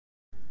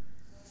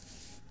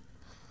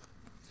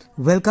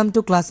Welcome to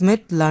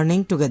classmate learning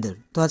together.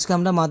 তো আজকে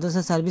আমরা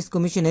মাদ্রাসা সার্ভিস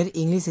কমিশনের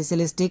ইংলিশ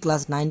এসএলএসটি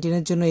ক্লাস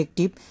 19-এর জন্য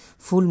একটি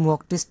ফুল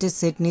মক টেস্টের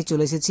সেট নিয়ে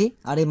চলে এসেছি।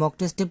 আর এই মক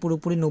টেস্টে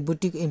পুরোপুরি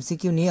 90টি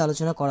এমসিকিউ নিয়ে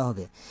আলোচনা করা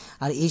হবে।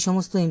 আর এই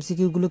সমস্ত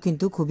এমসিকিউগুলো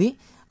কিন্তু খুবই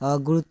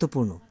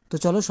গুরুত্বপূর্ণ। তো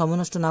চলো সময়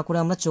নষ্ট না করে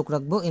আমরা চোখ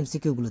রাখবো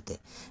এমসিকিউগুলোতে।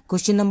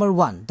 Question number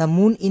 1, the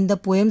moon in the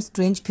poem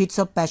strange fits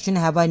of passion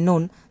have I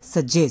known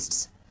suggests.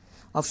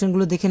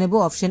 অপশনগুলো দেখে নেব।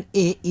 Option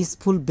A, is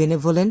full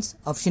বেনেভোলেন্স।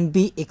 Option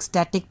B,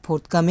 ecstatic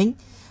forthcoming.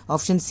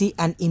 Option C,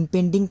 an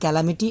impending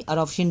calamity. R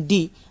option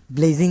D,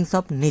 ব্লেজিংস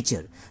of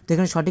nature. তো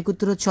এখানে সঠিক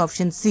উত্তর হচ্ছে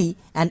option C,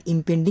 an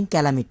impending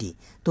calamity.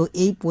 তো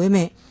এই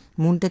পোয়েমে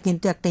মুনটা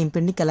কিন্তু একটা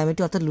ইম্পেন্ডিং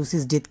ক্যালামিটি অর্থাৎ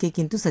লুসিস ডেথকে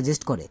কিন্তু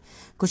সাজেস্ট করে।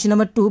 Question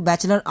number 2,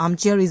 bachelor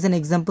armchair is an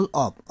example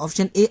of.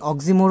 Option A,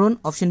 oxymoron.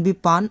 Option B,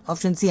 পান।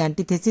 Option C,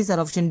 antithesis. আর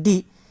অপশন ডি,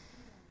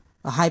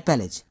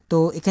 হাইপ্যালেজ। তো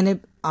এখানে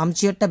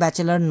আর্মচেয়ারটা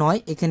ব্যাচেলার নয়,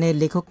 এখানে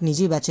লেখক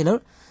নিজেই ব্যাচেলার।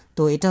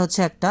 তো এটা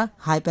হচ্ছে একটা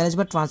হাইপ্যালেজ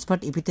বা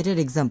ট্রান্সফার্ড এপিথেটের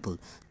এক্সাম্পল।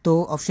 তো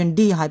option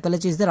D,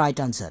 হাইপ্যালেজ is the right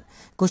answer.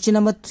 Question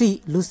number 3,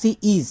 Lucy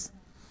is.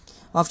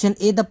 Option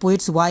A, the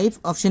poets wife.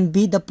 Option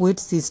B, the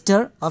poets sister.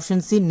 Option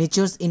C,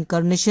 nature's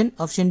incarnation.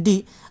 Option D,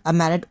 a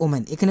married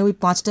woman. এখানে ওই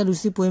 5টা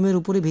Lucy পোয়েমের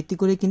উপরে ভিত্তি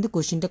করে কিন্তু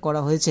কোশ্চেনটা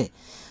করা হয়েছে।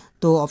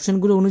 তো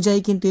অপশনগুলো অনুযায়ী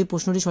কিন্তু এই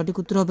প্রশ্নটির সঠিক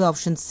উত্তর হবে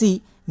অপশন সি,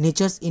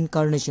 নেচার্স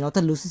ইনকার্নেশন।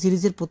 অর্থাৎ লুসি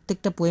সিরিজের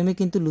প্রত্যেকটা পোয়েমে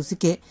কিন্তু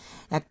লুসিকে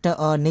একটা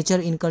নেচার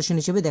ইনকার্নেশন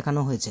হিসেবে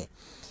দেখানো হয়েছে।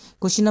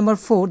 Question number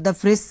 4, the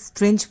phrase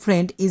strange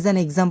friend is an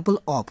example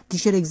of.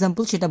 কিসের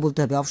এক্সাম্পল সেটা বলতে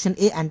হবে। Option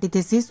A,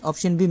 antithesis.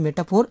 Option B,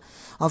 metaphor.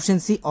 Option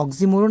C,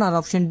 oxymoron. R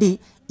option D,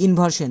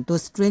 inversion. তো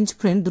স্ট্রেঞ্জ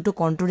ফ্রেন্ড দুটো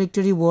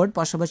কন্ট্রাডিক্টরি ওয়ার্ড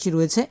পাশাপাশি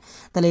রয়েছে,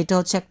 তাহলে এটা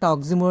হচ্ছে একটা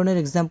অক্সিমোরনের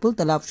এক্সাম্পল।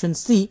 তাহলে option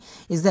C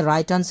is the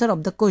right answer of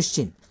the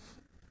question.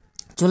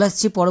 চলে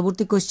আসছি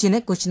পরবর্তী কোশ্চেনে।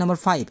 Question number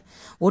 5,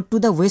 ode to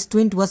the West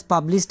wind was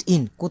published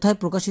in. কোথায়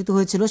প্রকাশিত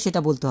হয়েছিল সেটা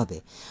বলতে হবে।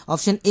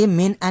 Option A,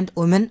 men and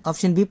women.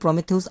 Option B,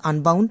 প্রমেথেউস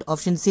unbound.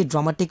 Option C,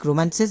 dramatic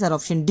রোম্যান্সেস। R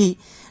option D,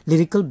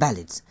 lyrical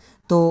ব্যালেডস।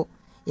 তো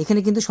এখানে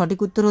কিন্তু সঠিক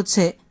উত্তর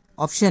হচ্ছে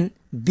অপশন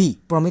বি,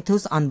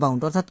 প্রমেথেউস আনবাউন্ড।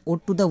 অর্থাৎ ode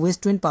to the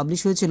West wind publish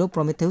হয়েছিল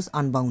প্রমেথেউস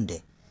আনবাউন্ডে।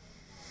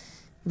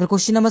 এবার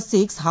question number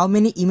 6, how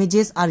many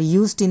images are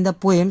used in the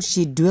poem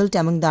she ডুয়েলড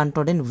among the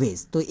আনট্রডেন wedge.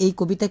 তো এই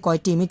কবিতায়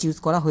কয়টি ইমেজ ইউজ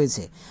করা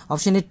হয়েছে।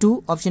 Option A 2,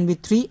 option B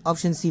 3,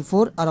 option C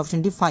 4 R option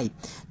D 5।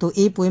 তো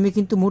এই পোয়েমে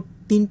কিন্তু মোট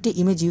 3টে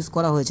ইমেজ ইউজ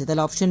করা হয়েছে,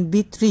 তাহলে option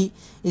B 3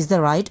 is the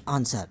right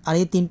answer. আর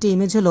এই 3টে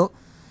ইমেজ হলো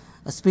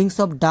springs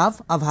of Dove,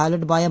 a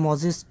violet by a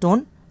Moses stone,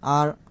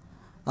 R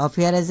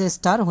fair as a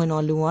star when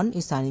only one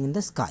is shining in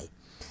the sky.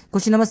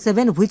 Question number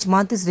 7, which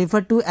month is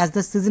refer to as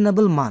the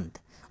seasonable month.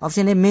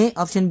 Option A May,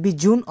 option B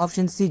June,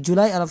 option C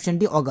July R option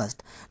D August.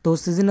 তো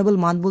seasonable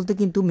month বলতে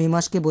কিন্তু মে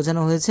মাসকে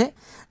বোঝানো হয়েছে,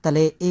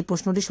 তাহলে এই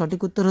প্রশ্নটির সঠিক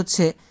উত্তর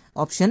হচ্ছে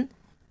অপশন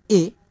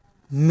এ,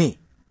 মে।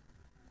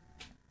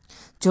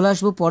 চলে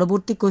আসবো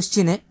পরবর্তী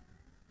কোশ্চেনে।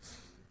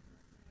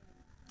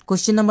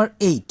 Question number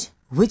 8,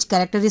 which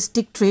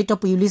characteristic trait of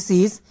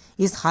Ulysses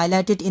is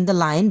highlighted in the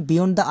line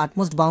beyond the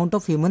utmost bound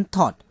of human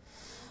thought.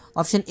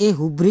 Option A,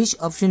 হুব্রিশ।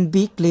 Option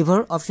B, clever.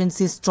 Option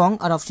C, strong.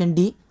 R option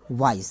D,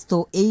 wise. তো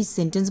এই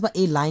sentence বা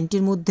এই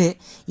লাইনটির মধ্যে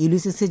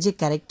ইউলিসিসের যে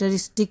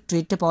characteristic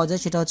ট্রেটটা পাওয়া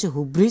যায় সেটা হচ্ছে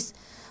হুব্রিস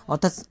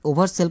অর্থাৎ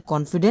over self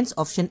confidence.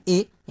 Option A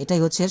এটাই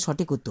হচ্ছে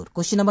সঠিক উত্তর।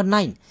 Question number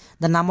 9,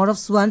 the number of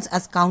swans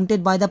as counted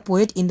by the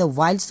poet in the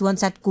wild swans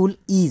at cool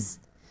is.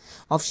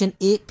 Option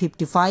A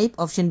 55,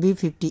 option B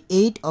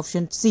 58,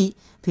 option C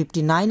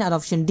 59 R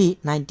option D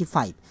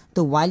 95। তো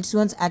wild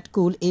swans at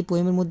কুল এই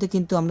পোয়েমের মধ্যে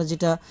কিন্তু আমরা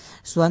যেটা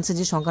সোয়ান্সের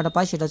যে সংখ্যাটা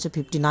পাই সেটা হচ্ছে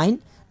 59।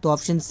 তো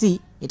অপশন সি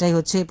এটাই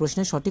হচ্ছে এই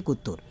প্রশ্নের সঠিক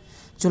উত্তর।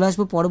 চলে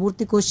আসবো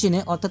পরবর্তী কোশ্চেনে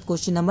অর্থাৎ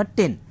question number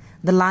 10,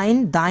 the line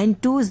thine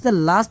two is the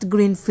last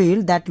green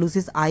field that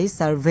লুসিস I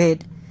served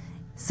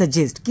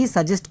suggest. কি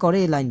সাজেস্ট করে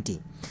এই লাইনটি।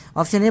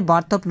 Option A,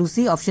 birth of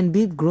Lucy. Option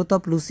B, growth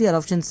of Lucy. R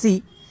option C,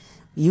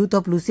 youth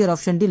of Lucy. R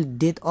option D,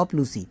 death of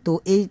Lucy. তো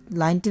এই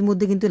লাইনটির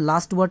মধ্যে কিন্তু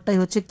last ওয়ার্ডটাই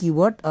হচ্ছে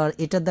keyword, আর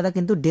এটার দ্বারা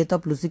কিন্তু ডেথ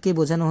অফ লুসিকেই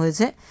বোঝানো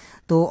হয়েছে।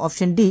 তো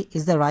option D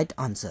is the right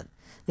answer.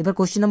 এবার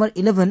কোশ্চেন নাম্বার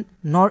 11,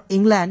 নর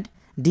England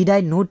did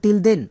I know till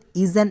then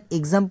is an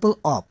example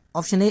of.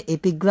 Option A,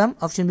 epigram.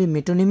 Option B,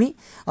 মেটোনিমি।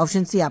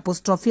 Option C,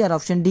 apostrophe. R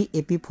option D,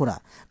 epiphora.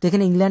 তো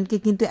এখানে ইংল্যান্ডকে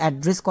কিন্তু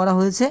address করা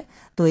হয়েছে,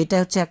 তো এটা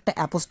হচ্ছে একটা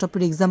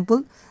অ্যাপোস্ট্রফির এক্সাম্পল।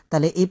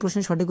 তাহলে এই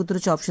প্রশ্নের সঠিক উত্তর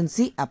হচ্ছে অপশন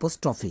সি,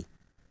 অ্যাপোস্ট্রফি।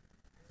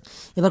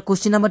 এবার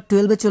কোশ্চেন নাম্বার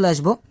 12-এ চলে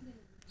আসবো।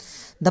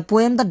 The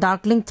poem the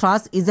ডার্কলিং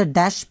thrush is a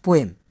dash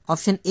poem.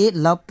 Option A,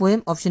 love poem.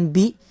 Option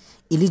B,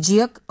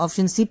 ইলিজিয়াক।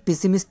 Option C,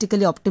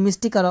 পেসিমিস্টিক্যালি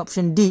optimistic. R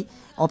option D,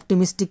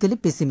 অপটিমিস্টিক্যালি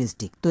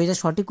pessimistic. তো এটা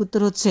সঠিক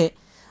উত্তর হচ্ছে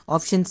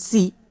অপশন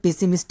সি,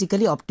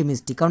 পেসিমিস্টিক্যালি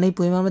অপটিমিস্টিক। কারণ এই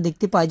পোয়েমে আমরা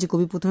দেখতে পাই যে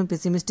কবি প্রথমে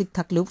পেসিমিস্টিক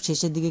থাকলেও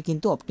শেষের দিকে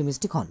কিন্তু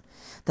অপটিমিস্টিক হন।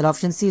 তাহলে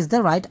option C is the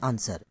right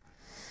answer.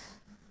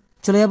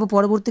 চলে যাবো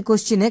পরবর্তী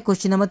কোশ্চেনে।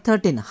 Question number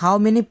 13, how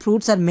many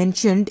fruits R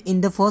mentioned in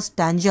the first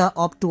স্ট্যাঞ্জা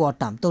of two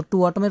autumn. তো টু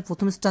অটামের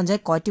প্রথম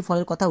স্ট্যাঞ্জায় কয়টি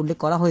ফলের কথা উল্লেখ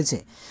করা হয়েছে।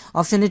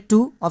 Option A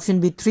 2, option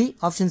B 3,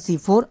 option C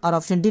 4 R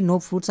option D, no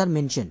fruits R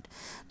mentioned.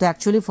 তো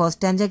অ্যাকচুয়ালি ফার্স্ট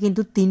স্ট্যাঞ্জায়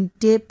কিন্তু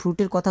 3টে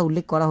ফ্রুটের কথা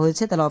উল্লেখ করা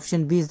হয়েছে, তাহলে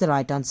option B is the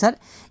right answer.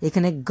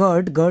 এখানে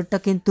গার্ডটা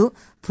কিন্তু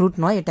ফ্রুট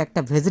নয়, এটা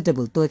একটা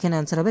ভেজিটেবল, তো এখানে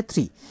অ্যান্সার হবে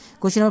 3।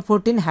 Question number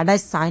 14, had i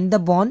sine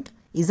the bond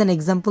is an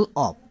example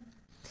of?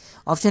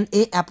 Option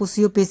A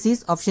aposiopesis,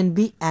 option B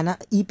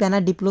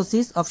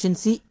epanadiplosis, option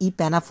C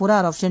ephanaphora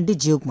R option D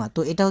জিউকমা।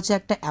 তো এটা হচ্ছে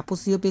একটা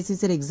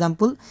অ্যাপোসিওপেসিসের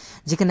এক্সাম্পল,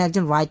 যেখানে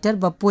একজন রাইটার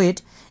বা পোয়েট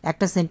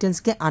একটা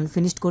সেন্টেন্সকে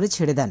আনফিনিশড করে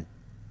ছেড়ে দেন।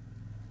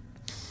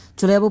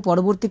 চলে যাবো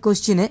পরবর্তী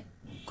কোশ্চেনে।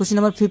 Question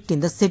number 15,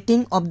 the setting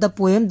of the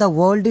poem the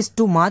world is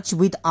too much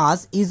with us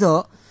is a,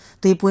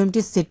 তো এই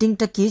পোয়েমটির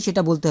সেটিংটা কি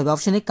সেটা বলতে হবে।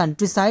 Option a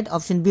country side,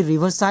 option B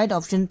river side,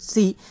 option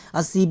C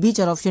a sea beach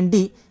R option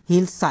D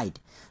hill side.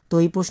 তো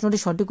এই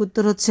প্রশ্নটির সঠিক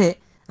উত্তর হচ্ছে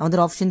আমাদের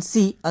অপশন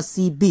সি আ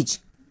সি বিচ।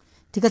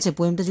 ঠিক আছে,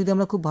 পোয়েমটা যদি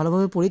আমরা খুব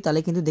ভালোভাবে পড়ি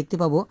তাহলে কিন্তু দেখতে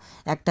পাবো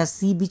একটা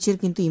সি বিচের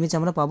কিন্তু ইমেজ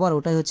আমরা পাবো, আর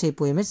ওটাই হচ্ছে এই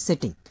পোয়েমের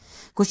setting.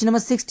 Question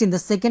number 16, the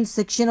second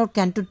section or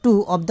canto 2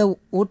 of the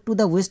Ode to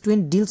the West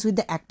Wind deals with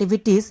the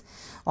activities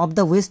of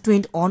the west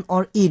wind on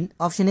or in,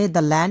 option A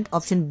the land,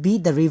 option B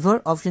the river,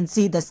 option C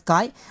the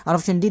sky R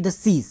option D the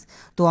seas।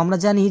 তো আমরা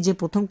জানি যে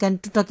প্রথম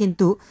ক্যান্টোটা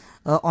কিন্তু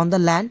on the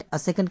land, R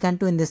second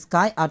canto in the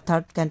sky, R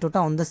third ক্যান্টোটা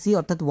on the sea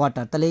অর্থাৎ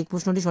water. তাহলে এই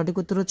প্রশ্নটি সঠিক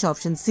উত্তর হচ্ছে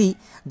option C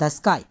the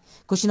sky.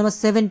 Question number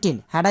 17,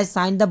 had i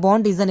sine the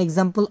bond is an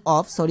example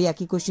of, sorry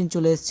একই question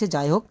চলে এসছে,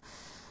 যাই হোক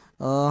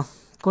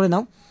করে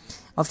নাও।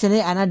 অপশন এ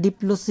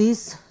অ্যানাডিপ্লোসিস,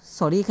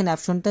 সরি এখানে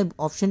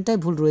অপশনটাই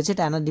ভুল রয়েছে,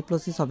 এটা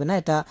অ্যানাডিপ্লোসিস হবে না,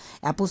 এটা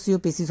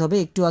অ্যাপোসিওপেসিস হবে।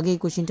 একটু আগে এই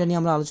কোশ্চেনটা নিয়ে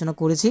আমরা আলোচনা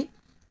করেছি।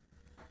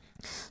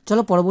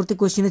 চলো পরবর্তী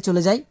কোশ্চেনে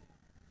চলে যাই।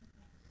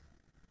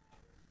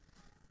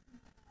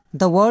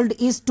 The world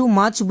is too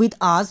much with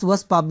us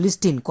was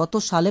published in, কত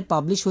সালে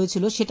পাবলিশ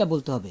হয়েছিল সেটা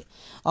বলতে হবে।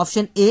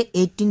 Option A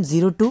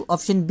 1802,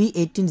 option B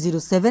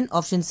 1807,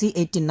 option C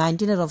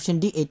 1819 R option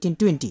D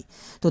 1820।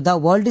 তো the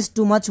world is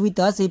too much with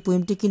us এই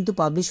পোয়েমটি কিন্তু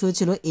পাবলিশ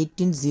হয়েছিল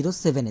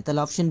 1807-এ,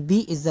 তাহলে option B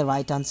is the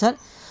right answer.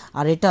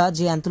 আর এটা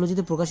যে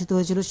অ্যান্থোলজিতে প্রকাশিত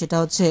হয়েছিল সেটা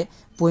হচ্ছে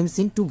পোয়েমস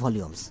ইন 2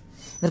 ভলিউমস।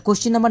 এবার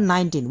question number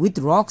 19, with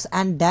rocks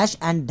and dash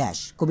and dash,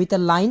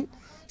 কবিতার লাইন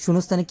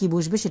শূন্যস্থানে কি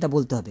বসবে সেটা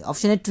বলতে হবে।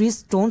 Option A trees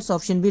Stones,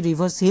 option B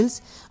reverse hills,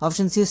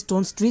 option C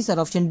Stones trees are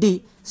option D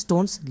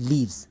Stones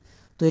leaves.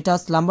 তো এটা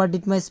slumber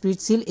did my spirit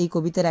seal এই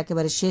কবিতার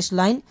একেবারে শেষ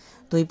লাইন।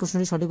 তো এই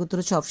প্রশ্নটির সঠিক উত্তর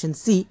হচ্ছে অপশন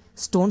সি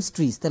স্টোনস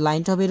ট্রিজ। তো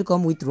লাইনটা হবে এরকম,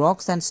 with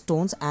rocks and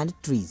Stones and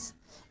trees,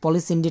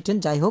 পলিস ইন্ডিটেন,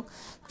 যাই হোক।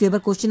 তো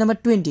এবার question number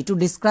 20, to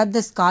describe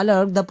the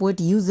Skylark the poet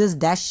uses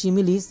dash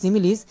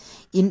similes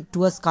in to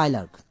a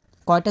Skylark,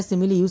 কয়টা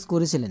সিমিলি ইউজ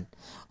করেছিলেন?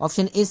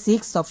 Option A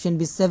 6, option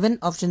B 7,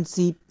 option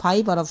C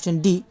 5 R option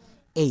D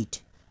 8।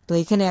 তো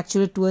এখানে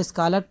actually two এ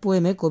স্কালার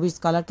পোয়েমে কবি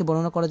স্কালারকে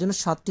বর্ণনা করার জন্য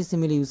 7টি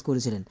সিমিলি ইউজ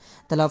করেছিলেন,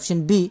 তাহলে option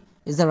B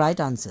is the right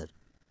answer.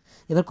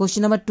 এবার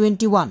question number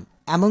 21,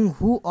 among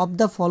who of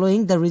the following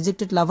the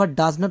rejected lover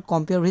does not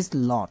compare his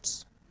Lords,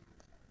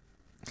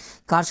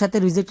 কার সাথে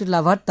রিজেক্টেড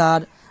লাভার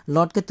তার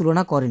লর্ডকে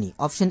তুলনা করেনি?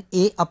 Option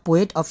A a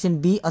poet, option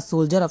be a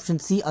soldier, option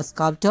C a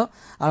sculpture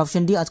R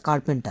option D a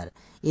carpenter.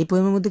 এই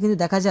পোয়েমের মধ্যে কিন্তু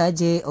দেখা যায়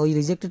যে ওই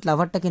রিজেক্টেড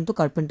লাভারটা কিন্তু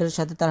কার্পেন্টারের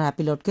সাথে তার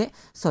হ্যাপি লর্ডকে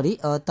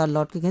তার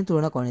লর্ডকে কিন্তু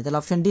তুলনা করেনি, তাহলে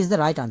option D is the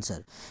right answer.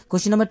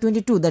 Question number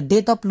 22, the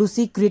death of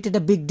Lucy created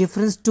a big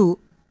difference two,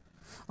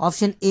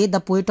 option A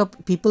the poet of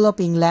people of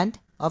England,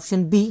 option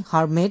B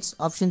her Mets,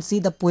 option C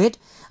the poet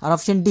R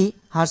option D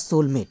her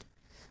soulmate.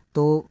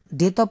 তো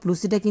death of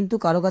লুসিটা কিন্তু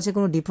কারো কাছে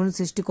কোনো difference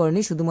সৃষ্টি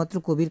করেনি, শুধুমাত্র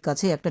কবির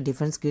কাছে একটা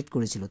ডিফারেন্স ক্রিয়েট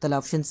করেছিল, তাহলে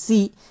option C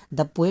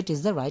the poet is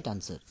the right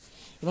answer.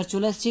 এবার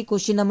চলে আসছি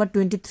কোশ্চেন নাম্বার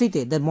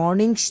 23-তে,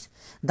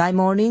 দাই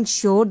morning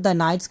showed the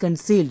Knights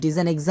concealed is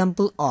an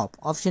example of,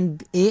 option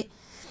A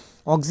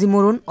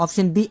oxymoron,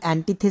 option B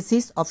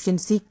antithesis, option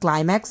C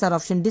climax R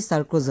option D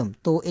সার্কোজম।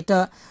 তো এটা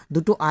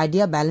দুটো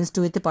idea balanced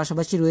ওয়েতে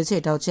পাশাপাশি রয়েছে,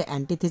 এটা হচ্ছে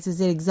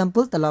অ্যান্টিথেসিসের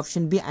এক্সাম্পল, তাহলে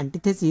option B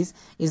antithesis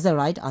is the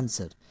right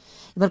answer.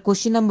 এবার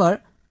question number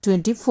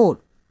 24,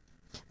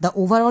 the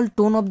overall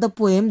tone of the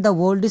poem the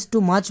world is too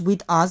much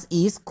with us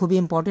is, খুবই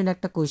ইম্পর্টেন্ট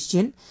একটা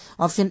question.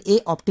 Option A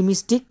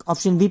optimistic,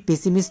 option B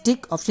pessimistic,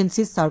 option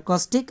C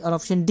sarcastic R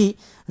option D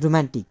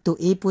romantic. তো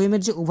এই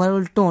পোয়েমের যে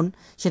overall tone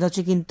সেটা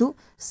হচ্ছে কিন্তু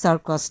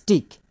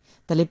sarcastic,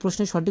 তাহলে এই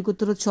প্রশ্নের সঠিক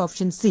উত্তর হচ্ছে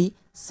অপশন সি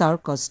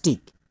সার্কাস্টিক।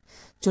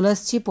 চলে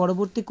আসছি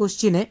পরবর্তী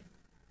কোশ্চেনে।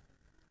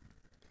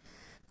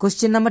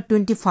 Question number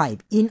 25,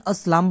 in a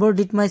slumber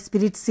did my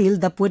spirit seal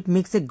the poet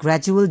makes A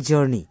gradual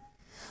journey,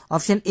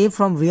 option A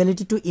from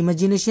reality two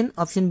imagination,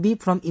 option B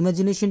from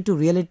imagination two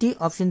reality,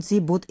 option C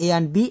both A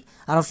and B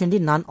R option D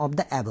none of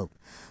the above.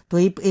 তো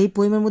এই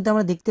পোয়েমের মধ্যে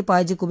আমরা দেখতে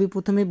পাই যে কবি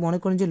প্রথমে মনে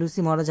করেন যে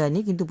লুসি মারা যায়নি,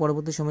 কিন্তু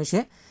পরবর্তী সময় সে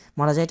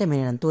মারা যায়, এটা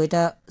মেনে নেন। তো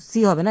এটা সি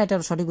হবে না,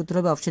 এটার সঠিক উত্তর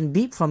হবে option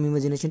B from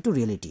imagination two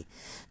reality.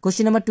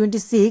 Question number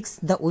 26,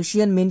 the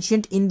Ocean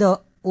mentioned in the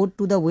Ode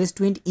to the West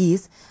Wind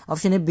is,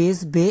 option A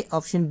Bay,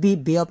 option B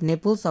Bay of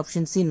Naples,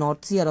 option C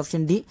North Sea R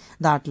option D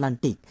the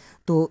Atlantic.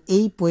 তো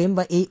এই poem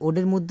বা এই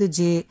ওডের মধ্যে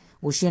যে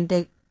ওশিয়ানটা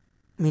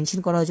mention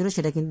করা হয়েছিল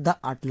সেটা কিন্তু দ্য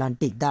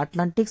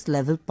আটলান্টিক্স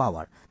লেভেল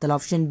পাওয়ার, তাহলে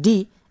option D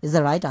is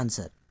the right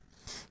answer.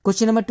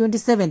 Question number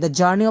 27, the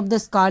journey of the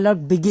Skylark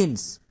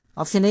begins,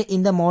 option A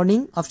in the morning,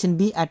 option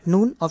B at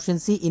noon, option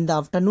C in the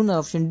afternoon R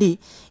option D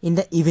in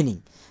the evening.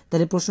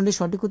 তাহলে প্রশ্নটির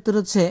সঠিক উত্তর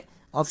হচ্ছে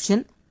option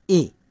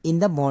A in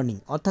the morning,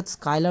 অর্থাৎ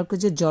স্কাইলার্কের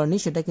যে journey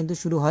সেটা কিন্তু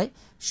শুরু হয়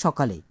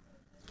সকালেই,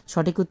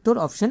 সঠিক উত্তর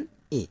অপশন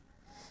এ।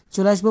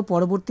 চলে আসবো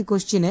পরবর্তী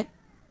কোশ্চেনে।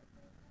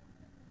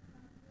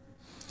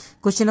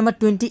 Question number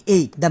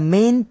 28. The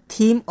main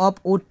theme of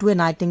Ode to a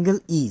Nightingale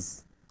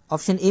is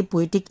option A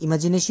poetic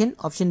imagination,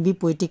 option B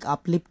poetic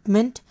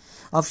upliftment,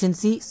 option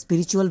C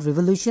spiritual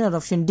revolution or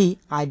option D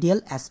ideal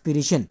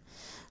aspiration.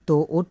 তো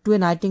Ode to a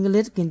Nightingale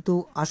এর কিন্তু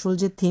আসল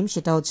যে theme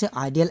সেটা হচ্ছে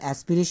ideal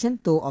aspiration,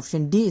 তো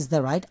option D is the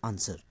right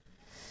answer.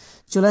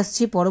 চলে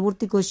আসছি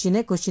পরবর্তী কোশ্চেনে,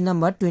 question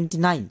number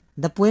 29।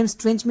 The poem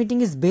strange meeting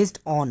is based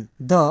on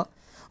the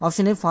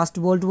option A first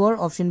world war,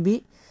 option B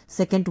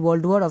second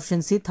world war, option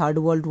C third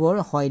world war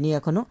হয়নি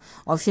এখনও,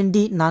 option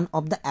D none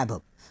of the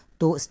above.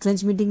 তো strange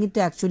meeting কিন্তু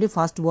actually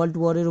first world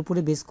ওয়ারের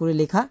উপরে base করে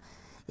লেখা,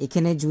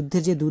 এখানে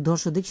যুদ্ধের যে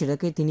দুর্ধর্ষ দিক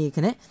সেটাকে তিনি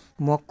এখানে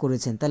মক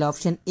করেছেন, তাহলে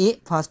option A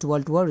first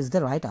world war is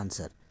the right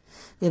answer.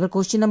 এবার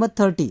question number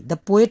 30। The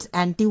poets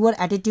anti war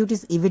attitude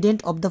is evident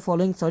of the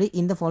following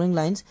in the following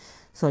lines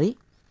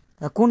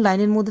কোন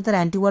লাইনের মধ্যে তার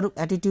অ্যান্টি ওয়ার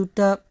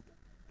অ্যাটিটিউডটা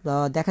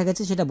দেখা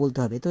গেছে সেটা বলতে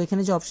হবে। তো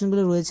এখানে যে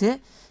অপশনগুলো রয়েছে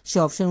সে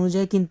অপশন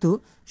অনুযায়ী কিন্তু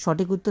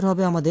সঠিক উত্তর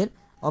হবে আমাদের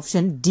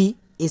অপশন ডি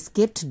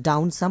এসকেপড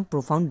ডাউন সাম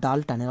প্রোফাউন্ড ডাল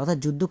টানেল, অর্থাৎ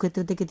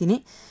যুদ্ধক্ষেত্র থেকে তিনি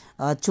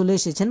চলে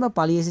এসেছেন বা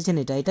পালিয়ে এসেছেন,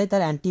 এটাই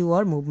তার অ্যান্টি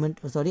ওয়ার মুভমেন্ট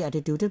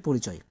অ্যাটিটিউডের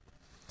পরিচয়।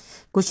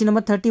 Question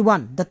number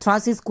 31। The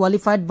thrush is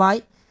qualified by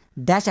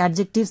dash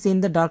adjectives in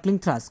the ডার্কলিং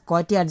thrush,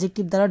 কয়টি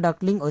অ্যাডজেক্টিভ দ্বারা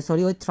ডার্কলিং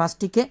ওই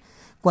থ্রাসটিকে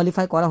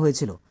কোয়ালিফাই করা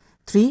হয়েছিল?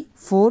 3,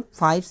 4,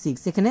 5, 6।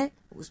 এখানে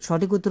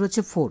সঠিক উত্তর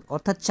হচ্ছে 4,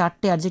 অর্থাৎ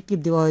 4টে অ্যাডজেক্টিভ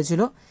দেওয়া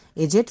হয়েছিল,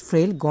 এজেড,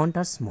 ফ্রেল, গন্ট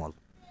আর স্মল।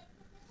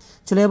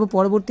 চলে যাবো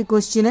পরবর্তী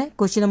কোশ্চেনে,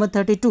 question number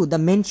 32। The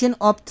mention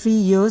of 3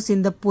 years in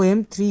the poem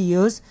 3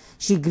 years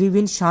she grew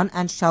in sun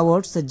and shower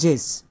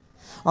suggests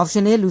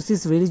option A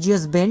লুসিস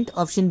religious bent,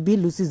 option B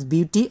লুসিস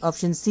beauty,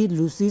 option C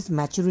লুসিস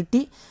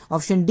maturity,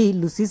 option D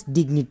লুসিস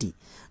dignity.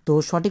 তো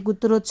সঠিক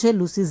উত্তর হচ্ছে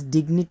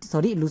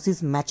লুসিস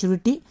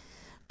maturity,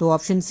 তো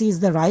option C is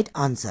the right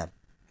answer.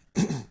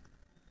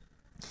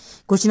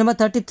 Question number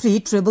 33।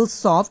 Treble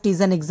soft is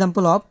an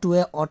example of two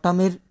এ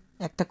অটামের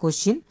একটা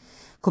question,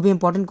 খুবই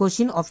important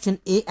question. Option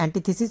A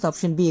antithesis,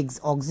 option B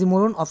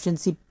oxymoron, option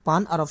C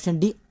পান আর option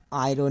D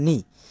irony.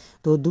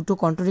 তো দুটো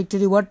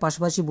কন্ট্রাডিক্টরি ওয়ার্ড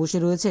পাশাপাশি বসে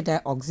রয়েছে, এটা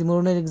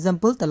অক্সিমোরনের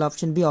example, তাহলে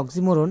option B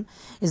oxymoron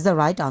is the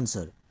right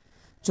answer.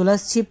 চলে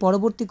আসছি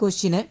পরবর্তী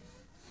কোশ্চেনে,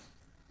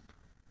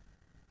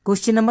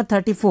 question number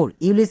 34।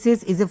 Ulysses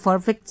is a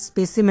perfect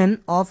specimen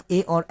of a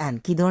or an,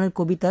 কী ধরনের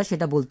কবিতা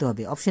সেটা বলতে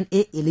হবে? Option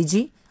A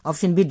elegy,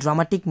 option B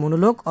dramatic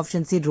monologue,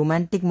 option C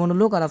romantic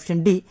monologue R option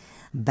D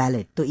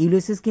ballot. তো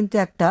Ulysses কিন্তু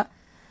একটা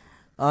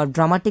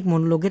ড্রামাটিক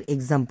মনোলগের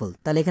এক্সাম্পল,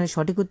 তাহলে এখানে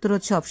সঠিক উত্তর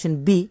হচ্ছে option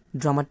B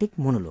dramatic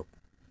monologue.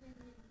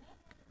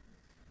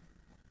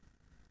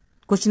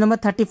 Question number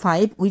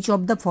 35। Which of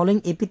the following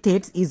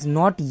এপিথেটস is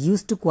not use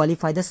to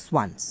qualify the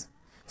swans,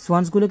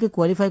 সোয়ান্সগুলোকে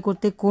qualify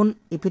করতে কোন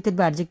এপিথেট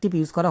বা অ্যাডজেক্টিভ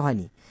ইউজ করা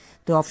হয়নি?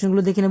 তো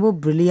অপশনগুলো দেখে নেব।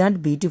 ব্রিলিয়ান্ট,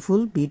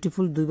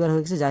 বিউটিফুল দুইবার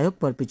হয়ে গেছে, যাই হোক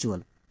পারপিচুয়াল,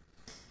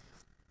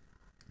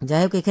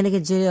 যাই হোক এখানে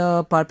যে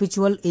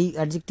পারপিচুয়াল এই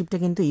অ্যাডজেক্টিভটা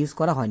কিন্তু ইউজ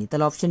করা হয়নি,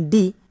 তাহলে option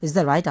D is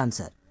the right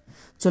answer.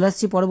 চলে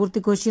আসছি পরবর্তী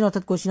কোশ্চেন,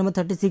 অর্থাৎ question number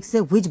 36-এ।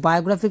 Which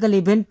biographical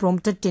event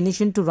prompted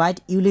Tennyson two right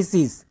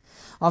Ulysses?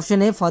 Option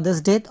A father's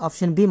death,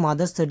 option B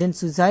mother's sudden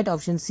suicide,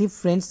 option C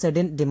friends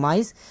sudden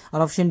ডিমাইজ R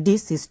option D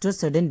sister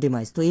sudden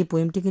ডিমাইজ। তো এই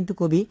পোয়েমটি কিন্তু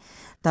কবি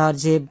তার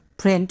যে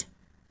ফ্রেন্ড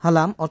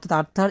হালাম অর্থাৎ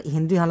আর্থার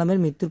হেনরি হালামের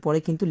মৃত্যুর পরে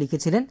কিন্তু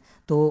লিখেছিলেন,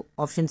 তো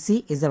option C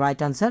is the right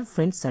answer,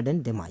 friends sudden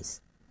ডিমাইজ।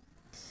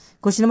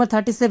 Question number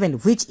 37।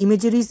 Which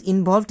imagery is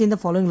involved in the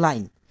following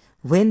line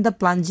when the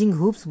plunging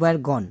hoops were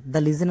gone? The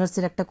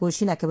লিজেনার্সের একটা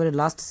কোয়েশ্চেন, একেবারে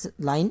last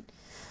line.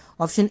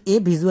 Option A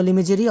visual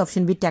imagery,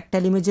 option B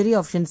tactile imagery,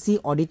 option C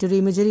auditory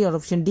imagery R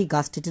option D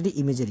গাস্টেটরি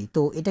imagery.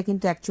 তো এটা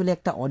কিন্তু actually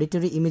একটা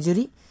auditory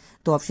imagery,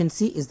 তো option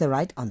C is the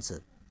right answer.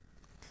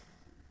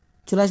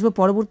 চলে আসবো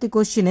পরবর্তী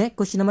কোশ্চেনে,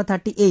 question number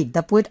 38।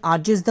 The poet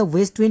urges the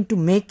West wind to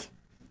make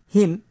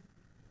him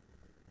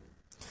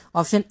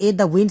option A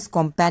the winds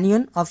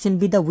companion, option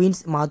B the winds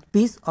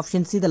mouthpiece,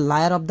 option C the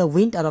liar of the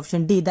wind R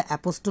option D the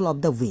apostle of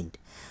the wind.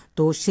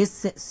 তো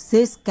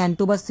শেষ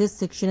canto বা শেষ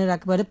সেকশনের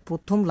একেবারে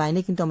প্রথম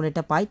লাইনে কিন্তু আমরা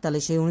এটা পাই, তাহলে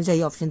সেই অনুযায়ী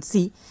option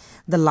C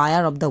the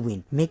liar of the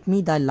wind, make me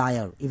the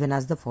liar even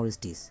as the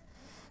forest is.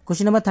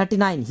 Question number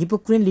 39।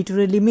 হিপোক্রেন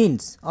literally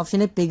means option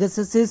A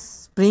পেগাসাসেস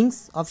springs,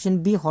 option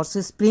B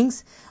horse's springs,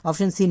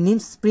 option C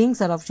নিমস springs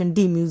R option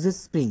D মিউজেস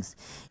springs.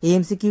 এই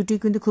এমসিকিউটি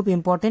কিন্তু খুব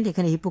important,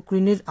 এখানে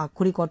হিপোক্রেনের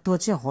আক্ষরিক অর্থ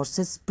হচ্ছে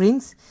horse's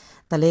springs,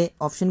 তাহলে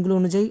অপশনগুলো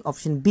অনুযায়ী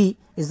option B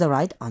is the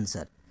right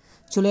answer.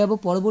 চলে যাবো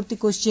পরবর্তী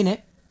কোশ্চেনে,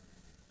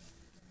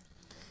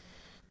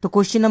 তো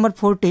question number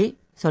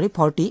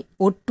 40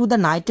 Ode to the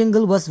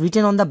Nightingale was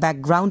written on the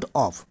background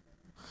of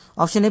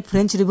option A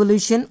French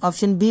revolution,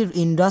 option B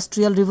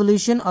industrial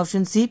revolution,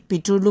 option C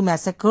পিটারলু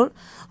massacre,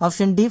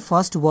 option D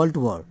first world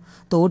war.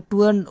 তো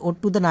Ode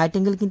to the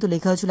Nightingale কিন্তু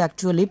লেখা হয়েছিল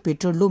actually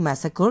পিটারলু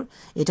massacre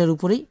এটার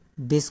উপরেই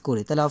base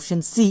করে, তাহলে option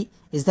C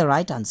is the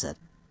right answer.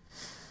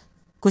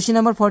 Question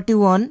number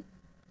 41।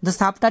 The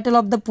subtitle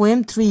of the poem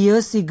 3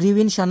 years she grew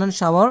in sun and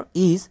shower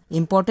is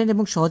important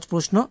এবং সহজ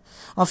প্রশ্ন।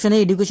 Option A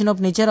education of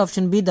nature,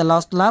 option B the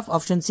last love,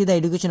 option C the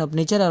education of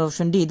nature R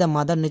option D the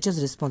mother nature's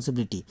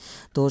responsibility.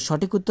 তো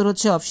সঠিক উত্তর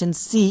হচ্ছে option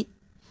C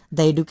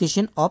the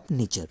education of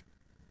nature.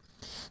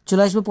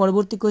 চলে আসবো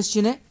পরবর্তী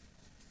কোশ্চেনে,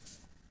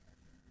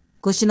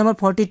 Question number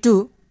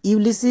 42.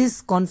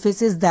 Ulysses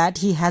confesses that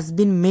he has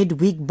been made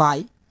weak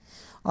by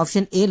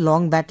option A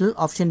long battle,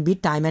 option B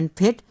time and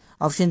fate,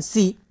 option C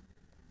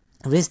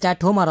rest at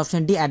home R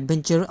option D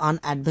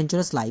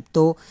আনঅ্যাডভেঞ্চারাস life.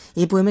 তো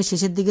এই পোয়েমের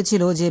শেষের দিকে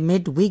ছিল যে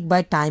made week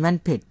by time and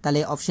ফেট,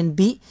 তাহলে option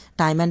B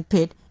time and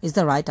fate is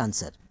the right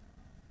answer.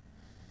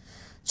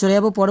 চলে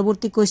যাবো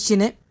পরবর্তী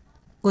কোশ্চেনে।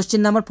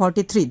 Question number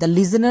 43, the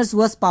লিজেনার্স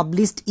was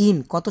published in,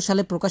 কত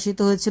সালে প্রকাশিত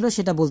হয়েছিল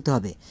সেটা বলতে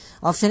হবে।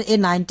 Option A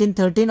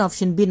 1913,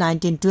 option B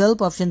 1912,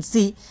 option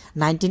C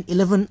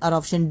 1911 R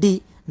option D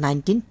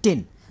 1910।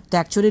 তো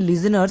অ্যাকচুয়ালি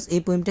লিজেনার্স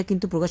এই পোয়েমটা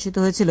কিন্তু প্রকাশিত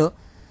হয়েছিল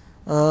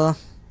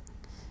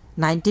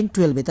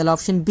 1912, তাহলে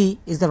option B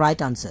is the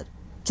right answer.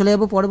 চলে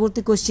যাবো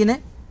পরবর্তী কোশ্চেনে।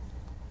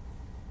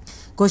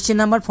 Question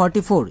number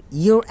 44,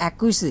 your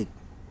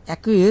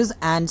অ্যাকুইজ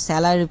and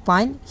shall I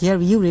রিপাইন, here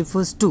you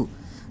refers to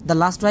the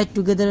last right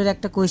টুগেদারের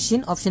একটা question.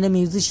 Option A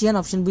musician,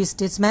 option B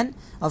Statesman,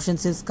 option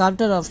C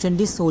sculpture, option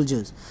D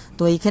soldiers.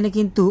 তো এইখানে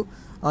কিন্তু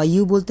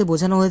you বলতে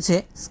বোঝানো হয়েছে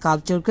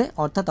স্কাল্পচারকে,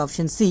 অর্থাৎ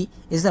option C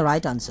is the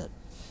right answer.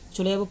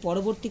 চলে যাবো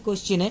পরবর্তী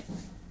কোশ্চেনে।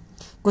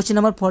 Question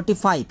number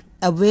 45,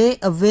 away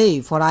away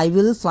for I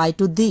will fly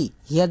to thee,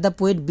 here the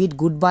poet bid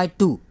goodbye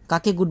to,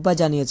 কাকে গুডবাই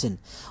জানিয়েছেন?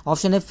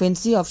 Option A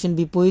fancy, option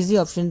B পোয়েজি,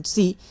 option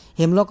C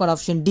hemlock R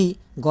option D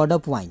god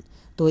of wine.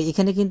 তো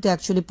এখানে কিন্তু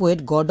actually poet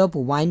god of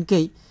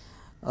ওয়াইনকেই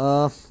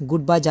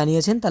goodbye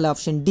জানিয়েছেন, তাহলে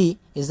option D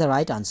is the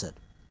right answer.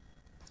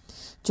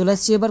 চলে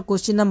আসছি এবার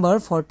question number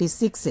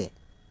 46-এ।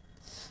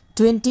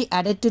 20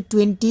 added to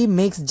 20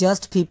 makes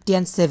just 50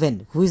 and 7,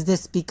 who is the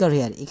speaker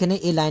here? এখানে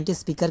এই লাইনটির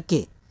speaker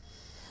K?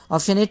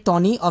 Option A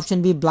Tony, option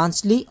B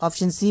ব্লাঞ্চলি,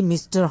 option C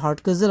mister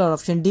হার্টকেজেল R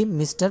option D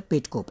mister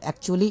পেটকোপ।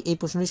 Actually এই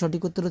প্রশ্নটির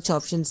সঠিক উত্তর হচ্ছে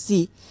অপশন সি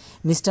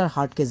মিস্টার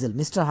হার্টকেজেল।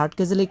 মিস্টার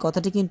হার্টকেজেল এই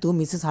কথাটি কিন্তু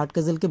মিসেস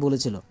হার্টকেজেলকে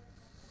বলেছিল।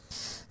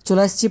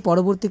 চলে আসছি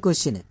পরবর্তী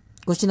কোশ্চেনে।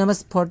 Question number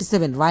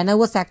 47, Raina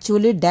was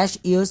actually dash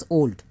years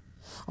old.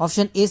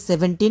 Option A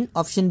 17,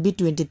 option B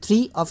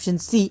 23, option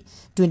C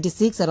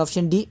 26 R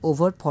option D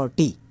over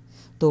 40।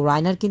 তো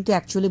রায়নার কিন্তু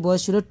অ্যাকচুয়ালি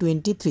বয়স ছিল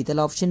 23,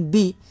 তাহলে option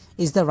B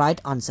is the right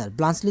answer.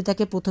 ব্লান্সলি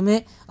তাকে প্রথমে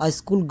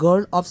স্কুল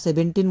গার্ল অফ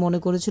 17 মনে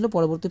করেছিল,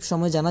 পরবর্তী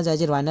সময়ে জানা যায়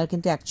যে রায়নার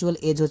কিন্তু অ্যাকচুয়াল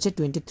এজ হচ্ছে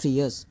 23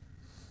 years.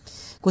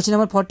 Question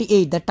number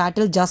 48, the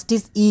title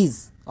justice is,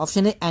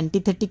 option A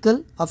অ্যান্টিথেটিক্যাল,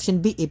 option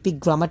B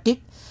এপিগ্রামাটিক,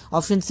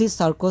 option C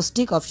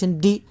sarcastic, option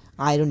D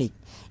ironic.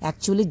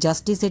 Actually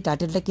justice এই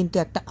টাইটেলটা কিন্তু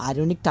একটা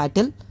আয়রনিক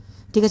টাইটেল,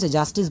 ঠিক আছে।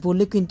 জাস্টিস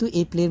বললে কিন্তু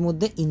এই প্লের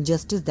মধ্যে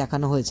ইনজাস্টিস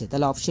দেখানো হয়েছে,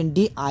 তাহলে option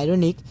D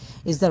ironic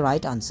is the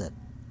right answer.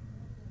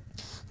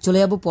 চলে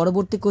যাব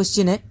পরবর্তী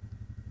কোশ্চেনে।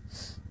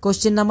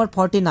 কোশ্চেন নাম্বার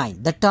 49,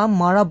 দ্য টার্ম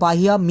মারা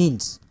বাহিয়া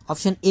means,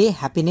 option A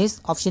happiness,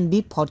 option B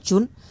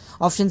Fortune,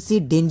 option C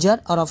danger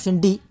R option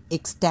D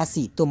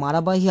ecstasy. তো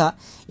মারা বাহিয়া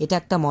এটা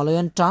একটা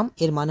মলয়ান টার্ম,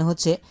 এর মানে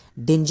হচ্ছে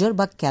ডেঞ্জার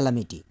বা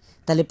ক্যালামিটি,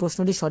 তাহলে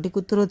প্রশ্নটি সঠিক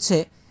উত্তর হচ্ছে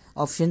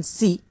অপশন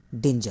সি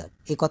ডেঞ্জার।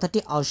 এই কথাটি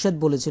আরশাদ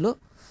বলেছিল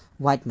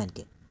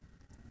হোয়াইটম্যানকে।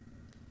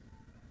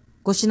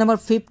 Question number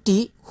 50,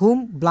 hmm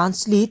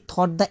ব্লাঞ্চলি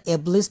thought the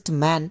এবলিস্ট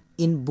man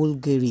in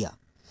Bulgaria.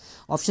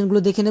 অপশনগুলো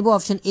দেখে নেব।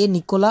 Option A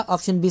Nikola,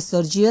 option B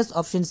সার্জিয়াস,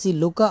 option C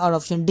Luka R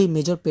option D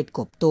major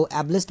পেটকোপ। তো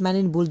অ্যাবলিস্ট man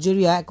in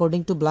Bulgaria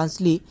according to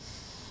ব্লাঞ্চলি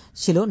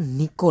ছিল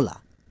নিকোলা,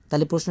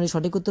 তাহলে প্রশ্নের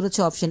সঠিক উত্তর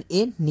হচ্ছে অপশন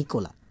এ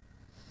নিকোলা।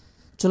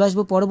 চলে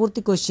আসবো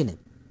পরবর্তী কোশ্চেনে।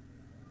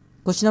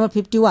 Question number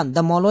 51,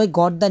 the Malay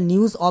got the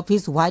news of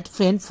his white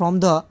friend from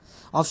the,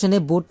 option A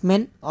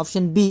boatman,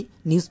 option B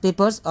news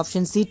papers,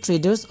 option C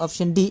traders,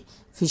 option D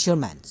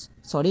fisherman's.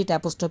 Sorry, এটা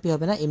অ্যাপোস্ট্রফি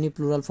হবে না, এমনি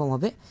প্লুরাল ফর্ম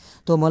হবে।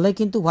 তো মলয়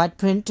কিন্তু হোয়াইট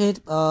ফ্রেন্ডের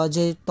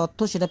যে তথ্য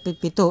সেটা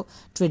পেত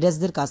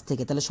ট্রেডার্সদের কাছ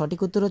থেকে, তাহলে সঠিক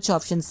উত্তর হচ্ছে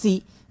অপশন সি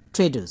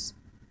ট্রেডার্স।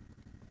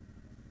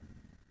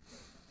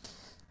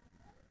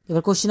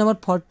 এবার question number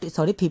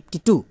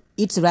 52,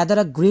 it's rather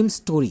a Grimm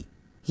story,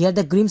 here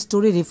the Grimm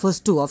story refers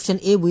to, option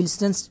A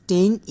Wilson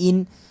staying in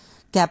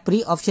Capri,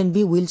 option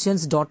B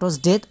Wilson's daughters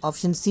death,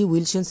 option C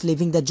Wilson's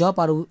living the job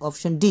R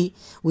option D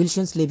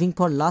Wilson's living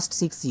for last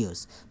 6 years.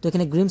 তো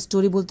এখানে Grimm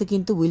story বলতে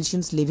কিন্তু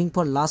Wilson's living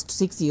for last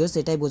 6 years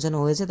এটাই বোঝানো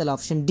হয়েছে, তাহলে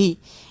option D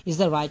is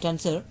the right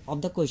answer of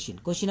the question.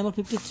 Question number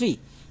 53,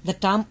 the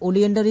term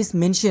oleander is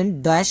mention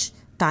dash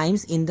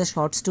Times in the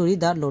short story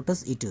the lotus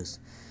Eaters.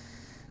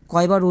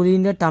 কয়বার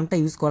oleander টার্মটা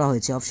use করা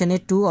হয়েছে? Option A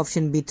 2,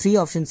 option B 3,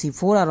 option C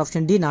 4 R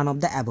option D none of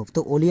the above. তো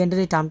oleander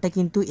এই টার্মটা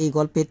কিন্তু এই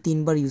গল্পে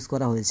 3বার use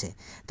করা হয়েছে,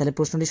 তাহলে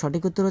প্রশ্নটির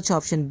সঠিক উত্তর হচ্ছে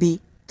অপশন বি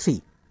 3।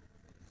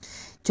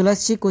 চলে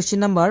আসছি question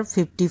number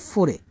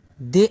 54-এ,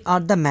 they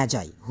are the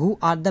ম্যাজাই, who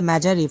are the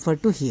ম্যাজাই refer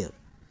to here.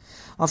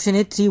 Option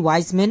A 3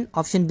 wise main,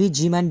 option B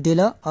gym and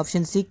de la,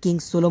 option C king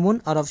Solomon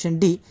R option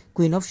D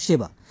queen of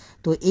শেবা।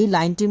 তো এই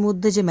লাইনটির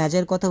মধ্যে যে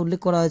ম্যাজাইয়ের কথা উল্লেখ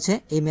করা হয়েছে,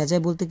 এই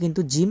ম্যাজাই বলতে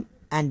কিন্তু gym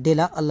and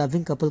de la R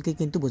loving কাপলকে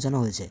কিন্তু বোঝানো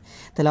হয়েছে,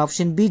 তাহলে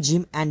option B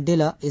gym and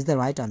de la is the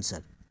right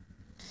answer.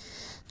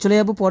 চলে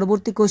যাব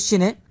পরবর্তী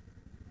কোশ্চেনে।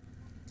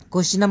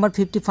 Question number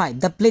 55,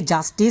 the play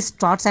justice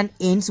starts and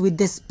ends with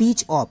the speech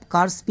of,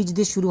 car speech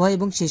দিয়ে শুরু হয়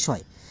এবং শেষ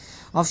হয়?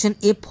 Option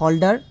A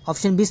ফল্ডার,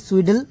 option B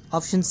সুইডল,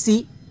 option C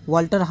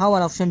Walter how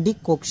are option D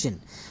কোকশন।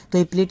 তো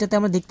এই প্লেটাতে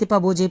আমরা দেখতে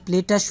পাবো যে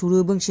প্লেটা শুরু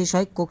এবং শেষ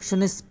হয়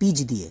কোকশনের স্পিচ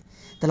দিয়ে,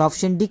 তাহলে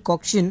option D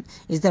কোকশন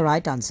is the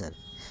right answer.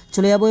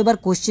 চলে যাবো এবার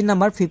question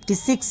number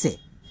 56-এ।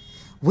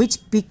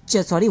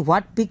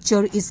 What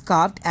picture is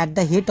curved at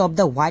the head of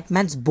the white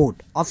man's board?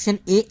 Option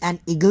a an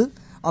eagle,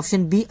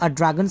 option be a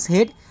dragons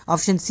head,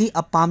 option C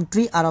a palm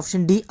tree, R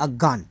option D আ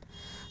গান।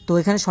 তো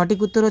এখানে সঠিক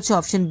উত্তর হচ্ছে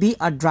option B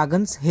আর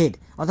dragons head,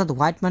 অর্থাৎ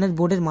white ম্যানের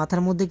বোর্ডের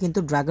মাথার মধ্যে কিন্তু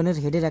ড্রাগনের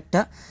হেডের একটা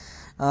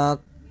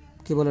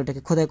কী বলে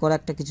ওটাকে খোদাই করা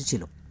একটা কিছু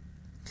ছিল।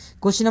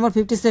 Question number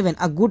 57,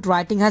 a good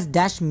writing has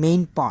dash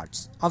main parts?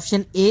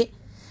 Option A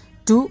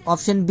 2,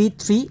 option B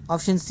 3,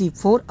 option C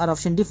 4, R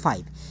option D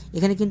 5।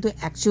 এখানে কিন্তু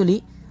অ্যাকচুয়ালি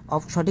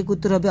সঠিক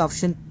উত্তর হবে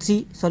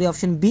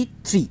অপশন বি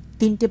 3।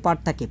 তিনটে পার্ট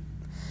থাকে,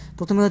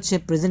 প্রথমে হচ্ছে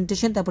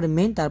প্রেজেন্টেশন, তারপরে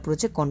মেইন, তারপর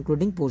হচ্ছে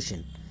কনক্লুডিং পোর্শন।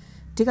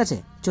 ঠিক আছে,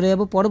 চলে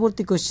যাব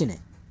পরবর্তী কোশ্চেনে।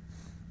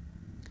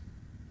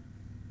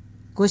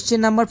 Question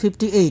number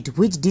 58.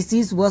 Which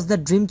disease was the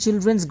dream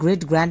children's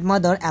great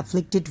grandmother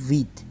afflicted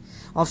with?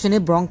 Option A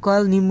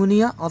bronchial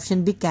pneumonia, option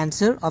B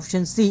cancer,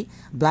 option C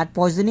blood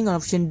poisoning, or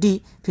option D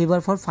fever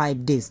for 5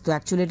 days. তো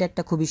actually এটা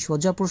একটা খুবই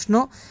সোজা প্রশ্ন,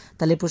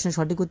 তাহলে প্রশ্নের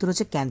সঠিক উত্তর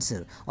হচ্ছে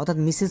ক্যান্সার, অর্থাৎ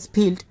মিসেস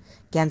ফিল্ড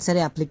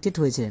ক্যান্সারে অ্যাফ্লিক্টেড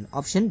হয়েছিলেন,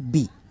 অপশন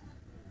বি।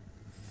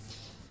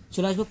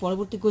 চলে আসবো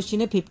পরবর্তী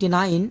কোশ্চেনে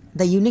 59.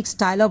 The unique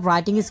style of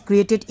writing is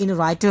created in a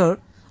writer.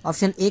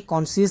 Option A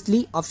consciously,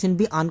 option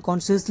B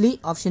unconsciously,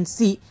 option C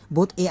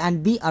both A and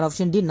B, R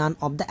option D none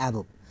of the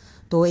above।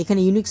 তো এখানে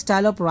unique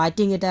style of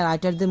writing এটা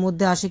রাইটারদের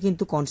মধ্যে আসে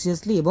কিন্তু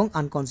consciously এবং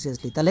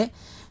unconsciously, তাহলে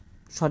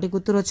সঠিক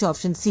উত্তর হচ্ছে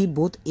option C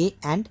both A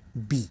and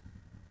B.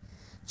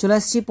 চলে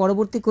আসছি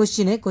পরবর্তী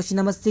কোশ্চেনে। Question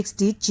number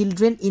 60.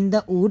 Children in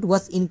the wood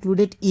was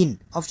included in?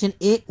 Option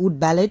A would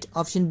ব্যালেড,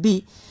 option B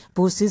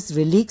পোর্সিস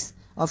relics,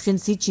 option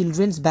C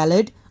children's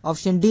ব্যালেড,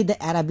 option D the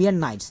Arabian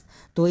Knights.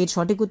 তো এর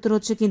সঠিক উত্তর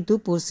হচ্ছে কিন্তু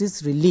পোর্সিস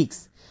রিলিক্স,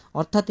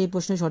 অর্থাৎ এই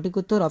প্রশ্নের সঠিক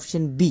উত্তর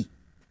অপশন বি।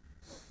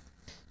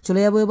 চলে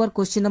যাবো এবার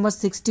question number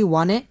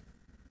 61-এ।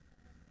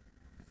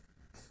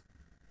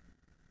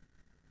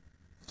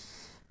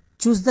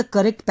 Choose the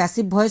correct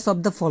passive voice of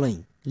the following.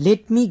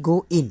 Let me go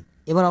in.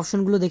 এবার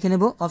অপশনগুলো দেখে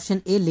নেব। Option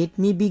A let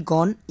me B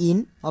gone in,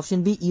 option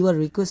B U are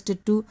requested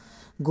to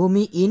go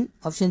me in,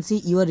 option C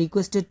you are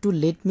requested to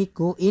let me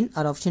go in,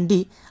 R option D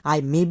I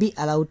may be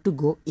allowed to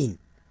go in.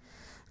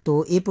 তো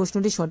এই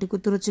প্রশ্নটির সঠিক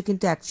উত্তর হচ্ছে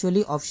কিন্তু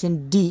actually option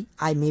D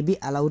I may be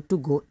allowed to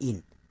go in.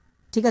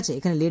 ঠিক আছে,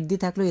 এখানে লেট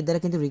দিয়ে থাকলেও এর দ্বারা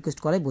কিন্তু রিকোয়েস্ট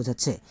করাই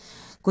বোঝাচ্ছে।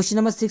 Question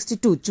number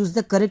 62. Choose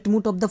the correct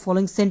mood of the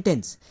following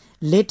sentence.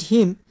 Let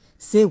him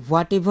say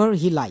what ever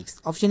he likes.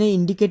 Option A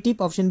indicative,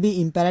 option B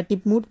imperative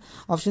mood,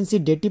 option C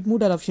dative mood,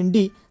 R option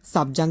D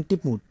subjunctive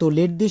mood. তো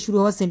late দিয়ে শুরু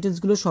হওয়া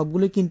সেন্টেন্সগুলো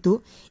সবগুলো কিন্তু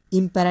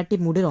imperative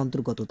মুডের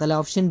অন্তর্গত, তাহলে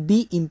option B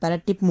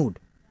imperative mood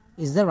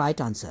is the right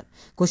answer.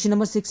 Question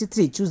number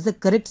 63. Choose the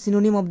correct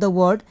synonym of the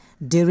word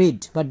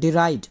deride বা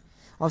deride.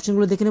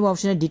 অপশনগুলো দেখে নেব।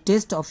 Option A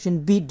detest, option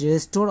B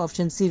restore,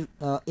 option C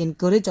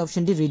encourage,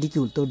 option D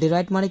ridicule. তো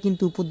ডেরাইড মানে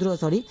কিন্তু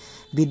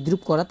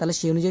বিদ্রুপ করা, তাহলে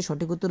সেই অনুযায়ী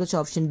সঠিক উত্তর হচ্ছে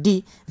option D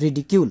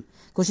ridicule.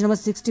 Question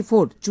number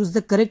 64. Choose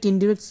the correct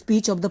indirect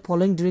speech of the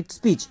following direct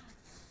speech.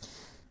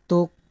 তো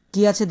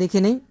কি আছে দেখে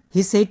নেই।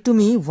 He said to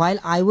me while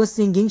I was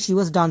singing she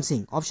was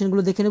dancing.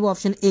 অপশনগুলো দেখে নেব।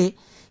 Option A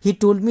he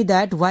told me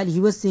that while he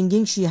was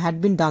singing she had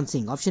been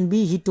dancing. Option B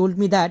he told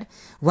me that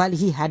while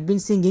he had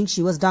been singing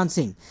she was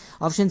dancing.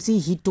 Option C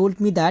he told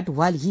me that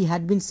while he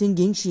had been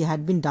singing she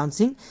had been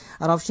dancing.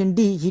 R option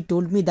D he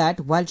told me that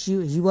while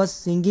he was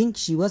singing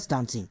she was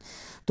dancing.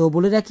 তো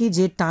বলে রাখি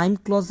যে time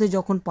ক্লজে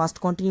যখন past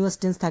continuous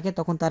tense থাকে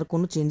তখন তার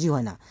কোনো চেঞ্জই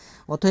হয় না,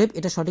 অতএব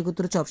এটা সঠিক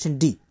উত্তর হচ্ছে option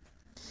D.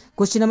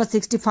 Question number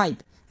 65.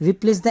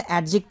 Replace the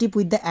adjective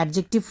with the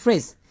adjective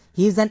phrase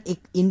he is an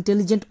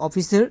intelligent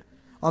officer.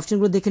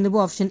 অপশনগুলো দেখে নেব।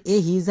 Option A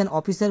he is an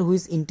officer who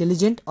is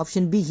intelligent,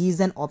 option B he is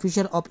an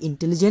officer of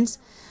intelligence,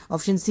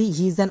 option C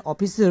he is an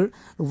officer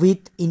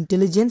with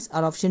intelligence,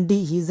 R option D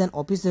he is an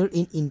officer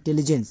in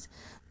intelligence.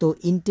 তো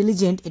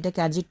intelligent এটাকে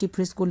adjective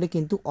phrase করলে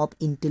কিন্তু of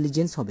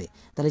intelligence হবে,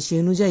 তাহলে সেই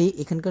অনুযায়ী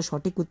এখানকার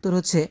সঠিক উত্তর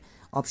হচ্ছে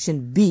option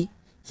B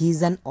he is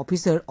an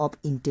officer of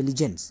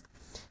intelligence.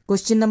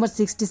 Question number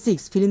 66.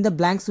 Fill in the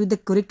blanks with the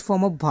correct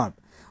form of verb.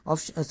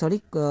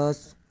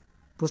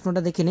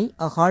 প্রশ্নটা দেখে নেই।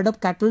 আ hard of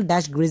cattle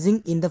dash grazing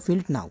in the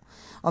field now.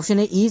 Option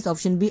A is,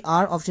 option B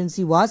R, option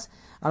C was,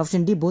 R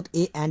option D both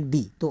A and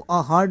B. তো আ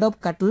hard of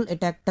cattle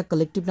এটা একটা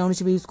collective noun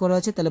হিসেবে use করা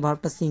হয়েছে, তাহলে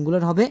ভার্বটা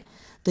singular হবে।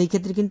 তো এই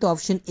ক্ষেত্রে কিন্তু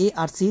অপশন এ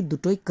আর সি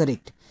দুটোই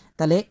কারেক্ট,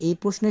 তাহলে এই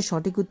প্রশ্নের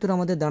সঠিক উত্তর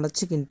আমাদের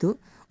দাঁড়াচ্ছে কিন্তু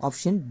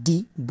option D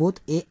both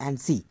A and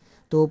C.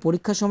 তো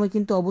পরীক্ষার সময়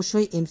কিন্তু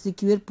অবশ্যই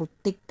এমসিকিউ এর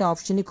প্রত্যেকটা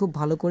অপশনই খুব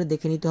ভালো করে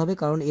দেখে নিতে হবে,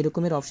 কারণ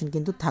এরকমের অপশন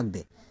কিন্তু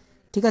থাকবে।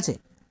 ঠিক আছে,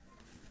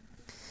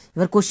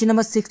 এবার question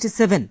number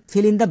 67.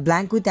 Fill in the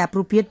blank with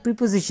appropriate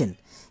preposition.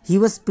 He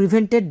was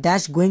prevented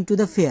dash going to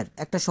the fair.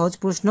 একটা সহজ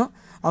প্রশ্ন।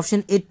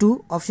 Option A two,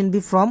 option B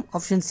from,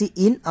 option C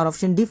in, R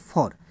option D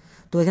for.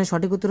 তো এখানে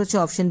সঠিক উত্তর হচ্ছে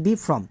অপশন বি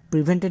ফ্রম।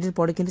 প্রিভেন্টেডের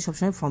পরে কিন্তু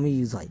সবসময় ফ্রমই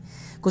ইউজ হয়।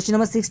 Question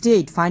number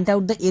 68. Find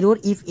out the error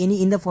if any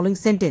in the following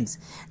sentence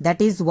that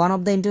is one of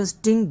the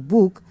interesting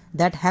book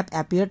that have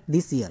appeared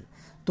this ইয়ার।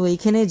 তো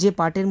এখানে যে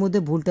পার্টের মধ্যে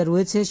ভুলটা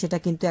রয়েছে সেটা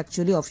কিন্তু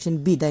actually option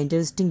B the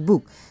interesting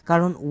বুক,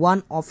 কারণ ওয়ান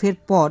অফের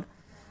পর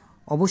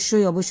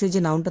অবশ্যই যে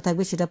নাউনটা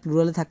থাকবে সেটা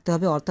প্লুরালে থাকতে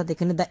হবে, অর্থাৎ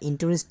এখানে দ্য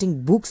ইন্টারেস্টিং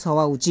বুকস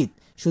হওয়া উচিত,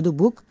 শুধু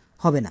বুক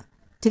হবে না।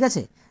 ঠিক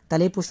আছে,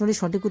 তাহলে এই প্রশ্নটির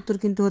সঠিক উত্তর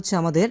কিন্তু হচ্ছে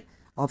আমাদের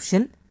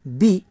অপশন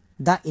বি,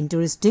 দ্য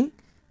ইন্টারেস্টিং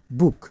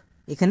বুক।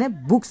 এখানে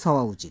বুকস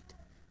হওয়া উচিত।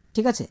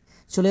 ঠিক আছে,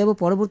 চলে যাব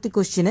পরবর্তী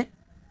কোশ্চেনে।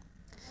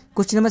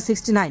 Question number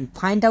 69.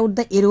 Find out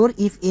the error,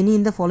 if any,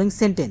 in the following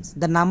sentence.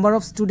 The number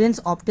of students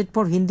opted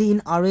for Hindi in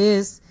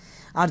RAS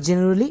are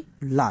generally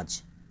large.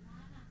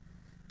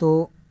 তো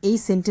এই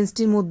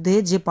সেন্টেন্সটির মধ্যে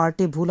যে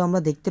পার্টে ভুল আমরা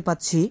দেখতে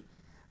পাচ্ছি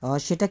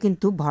সেটা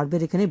কিন্তু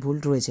ভার্বের এখানে ভুল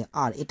রয়েছে।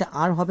 আর এটা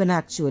আর হবে না,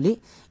 অ্যাকচুয়ালি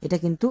এটা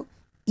কিন্তু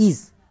ইজ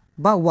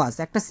বা ওয়াজ,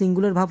 একটা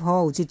সিঙ্গুলার ভার্ব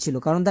হওয়া উচিত ছিল,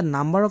 কারণ দ্য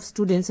নাম্বার অফ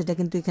স্টুডেন্টস এটা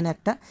কিন্তু এখানে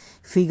একটা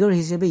ফিগার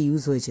হিসেবে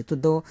ইউজ হয়েছে।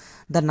 তো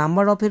দ্য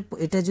নাম্বার অফ এর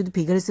এটা যদি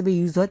ফিগার হিসেবে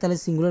ইউজ হয় তাহলে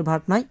সিঙ্গুলার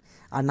ভার্ব নয়,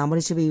 আর নাম্বার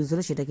হিসেবে ইউজ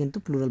হলে সেটা কিন্তু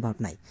প্লুরাল ভার্ব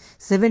নাই।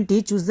 70.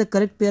 Choose the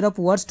correct pair of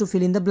words two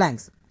fill in the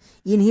blanks.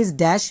 In his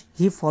dash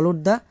he followed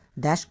the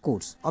dash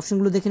course.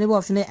 অপশনগুলো দেখে নেব।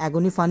 Option A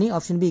অ্যাগনি funny,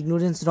 option B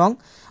ignorance wrong,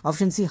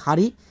 option C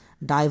হারি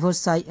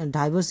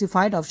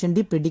diversified, option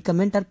D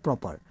প্রেডিকামেন্ট আর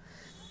proper.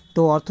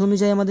 তো অর্থ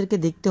অনুযায়ী আমাদেরকে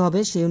দেখতে হবে,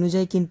 সেই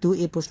অনুযায়ী কিন্তু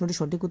এই প্রশ্নটির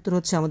সঠিক উত্তর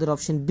হচ্ছে আমাদের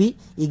option B,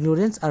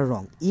 ignorance R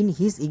wrong. In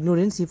his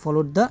ignorance he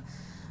followed the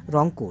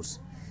wrong course.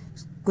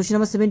 Question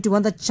number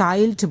 71. The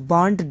child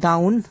burnt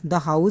down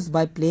the house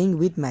by playing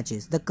with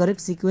matches. The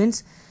correct sequence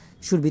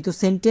should be to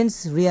sentence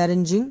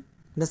rearranging,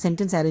 the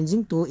sentence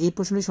arranging. তো এই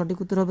প্রশ্নের সঠিক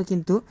উত্তর হবে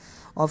কিন্তু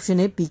option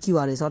A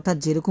PQRS, অর্থাৎ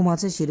যেরকম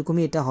আছে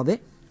সেরকমই এটা হবে।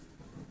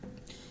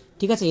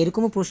 ঠিক আছে,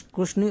 এরকমও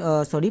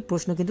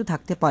প্রশ্ন কিন্তু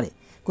থাকতে পারে।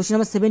 Question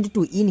number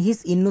 72. In his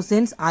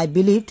innocence I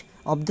believed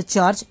of the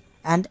charge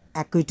and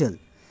acquittal.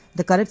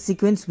 The correct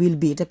sequence will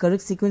be, এটা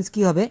correct sequence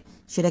কি হবে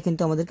সেটা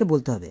কিন্তু আমাদেরকে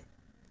বলতে হবে।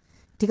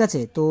 ঠিক আছে,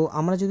 তো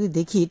আমরা যদি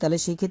দেখি তাহলে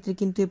সেই ক্ষেত্রে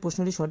কিন্তু এই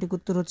প্রশ্নটির সঠিক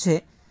উত্তর হচ্ছে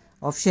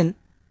option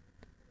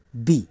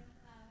B.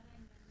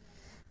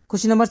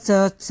 Question number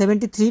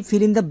 73.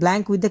 Fill in the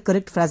blank with the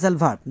correct phrasal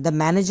verb. The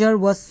manager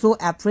was so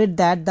afraid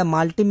that the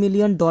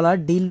multi-million-dollar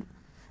deal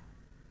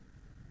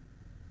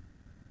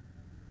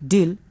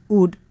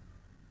would,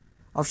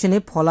 option A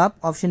fall up,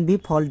 option B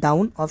fall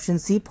down, option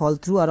C fall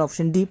through R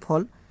option D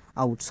fall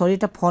out. Sorry,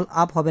 এটা fall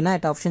up হবে না,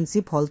 এটা option C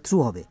fall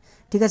through হবে।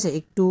 ঠিক আছে,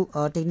 একটু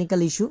technical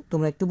issue,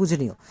 তোমরা একটু বুঝে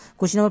নিও।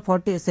 Question number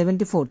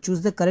 74.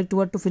 Choose the correct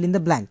word to fill in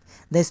the blank.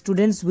 The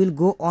students will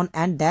go on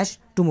and dash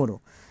tomorrow.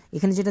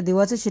 এখানে যেটা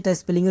দেওয়া আছে সেটা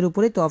স্পেলিং এর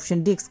উপরে, তো অপশন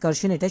ডি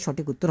এক্সকারশন এটাই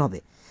সঠিক উত্তর হবে।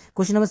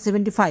 Question number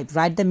 75.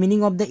 Write the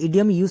meaning of the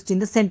idiom used in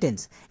the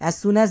sentence. As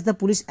soon as the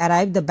police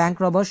arrived, the bank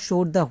robbers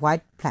showed the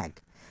white flag.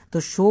 তো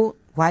শো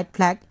হোয়াইট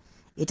ফ্ল্যাগ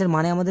এটার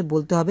মানে আমাদের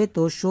বলতে হবে,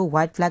 তো শো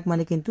হোয়াইট ফ্ল্যাগ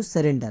মানে কিন্তু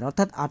surrender,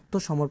 অর্থাৎ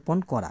আত্মসমর্পণ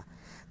করা।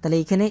 তাহলে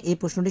এখানে এই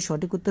প্রশ্নটির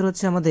সঠিক উত্তর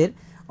হচ্ছে আমাদের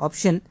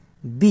অপশন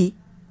বি,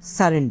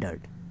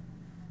 সারেন্ডার্ড।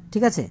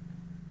 ঠিক আছে,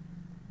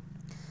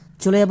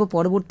 চলে যাব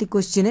পরবর্তী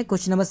কোশ্চেনে।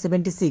 Question number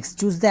 76.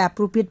 Choose the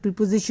appropriate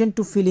preposition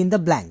two fill in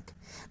the blank.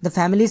 The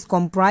family is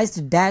comprised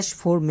dash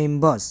 4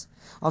 members.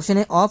 Option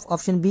A of,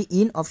 option be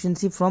in, option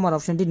C from R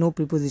option D no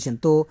preposition.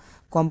 তো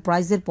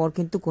কম্প্রাইজের পর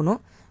কিন্তু কোনো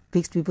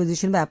fixed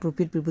preposition বা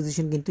appropriate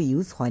preposition কিন্তু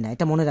use হয় না,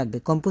 এটা মনে রাখবে।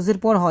 কম্পোজের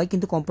পর হয়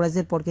কিন্তু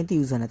কম্প্রাইজের পর কিন্তু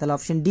ইউজ হয় না, তাহলে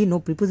option D no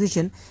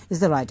preposition is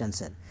the right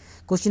answer.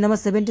 Question number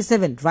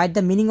 77. Write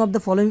the meaning of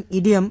the following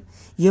idiom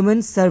human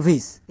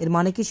service. এর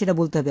মানে কি সেটা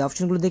বলতে হবে।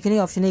 অপশনগুলো দেখে নিই।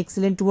 Option A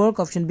excellent work,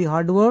 option B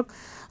hard work,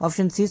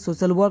 option C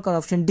social work R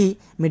option D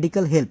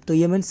medical help. তো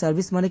হিউম্যান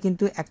সার্ভিস মানে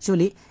কিন্তু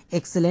অ্যাকচুয়ালি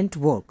এক্সেলেন্ট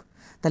ওয়ার্ক,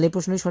 তাহলে এই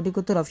প্রশ্নের সঠিক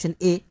উত্তর option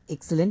A,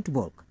 excellent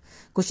work.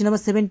 Question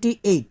number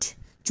 78.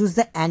 Choose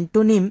the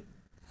antonym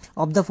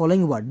of the following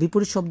word.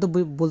 বিপরীত শব্দ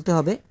বলতে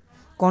হবে।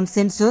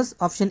 Consensus,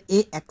 option A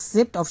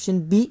accept, option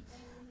B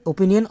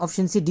opinion,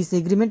 option C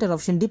disagreement R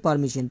option D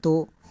permission. তো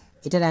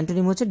এটার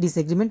অ্যান্টোনিম হচ্ছে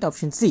disagreement,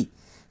 option C.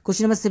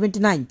 Question number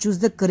 79. Choose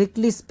the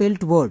correctly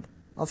spelled word.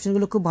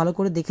 অপশনগুলো খুব ভালো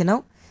করে দেখে নাও।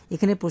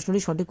 এখানে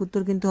প্রশ্নটির সঠিক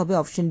উত্তর কিন্তু হবে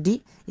অপশন ডি,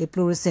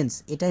 এফ্লোরেসেন্স,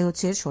 এটাই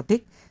হচ্ছে এর সঠিক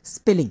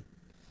স্পেলিং।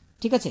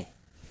 ঠিক আছে,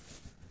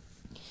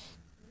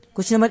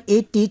 question number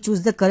 80. Choose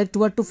the correct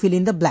word two fill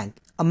in the blank.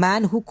 A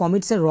man who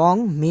commits a wrong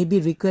may be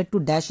required to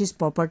dash his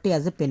property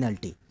as a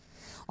penalty.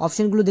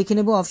 অপশনগুলো দেখে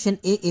নেব। Option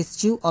A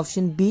SQ,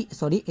 option B,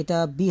 sorry এটা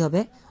B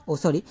হবে,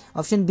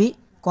 option B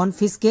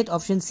confiscate,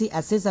 option C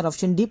assess আর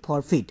option D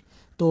four feet.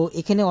 তো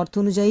এখানে অর্থ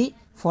অনুযায়ী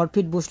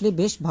four feet বসলে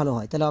বেশ ভালো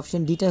হয়, তাহলে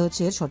অপশন ডিটাই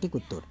হচ্ছে এর সঠিক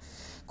উত্তর।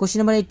 Question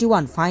number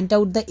 81. Find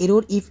out the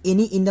error if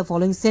any in the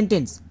following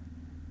sentence.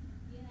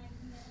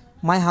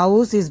 My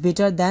house is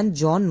better than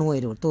John, no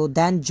error. তো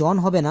দ্যান জন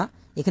হবে না,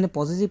 এখানে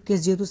পজিটিভ কেস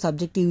যেহেতু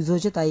সাবজেক্টে ইউজ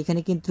হয়েছে তাই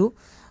এখানে কিন্তু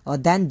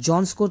দ্যান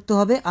জনস করতে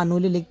হবে, আর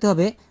নইলে লিখতে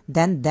হবে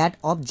দ্যান দ্যাট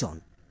অফ জন।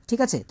 ঠিক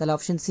আছে, তাহলে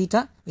অপশন সিটা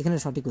এখানে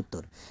সঠিক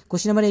উত্তর।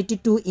 Question number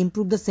 82.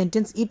 Improve the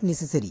sentence if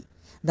necessary.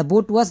 The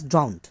boat was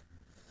drowned.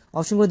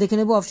 অপশনগুলো দেখে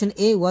নেব। Option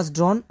A was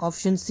ড্রন,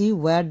 option C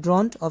war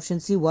ড্রন্ড, option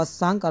C was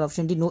sunk R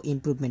option D no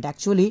improvement.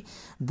 Actually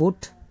boat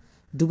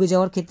ডুবে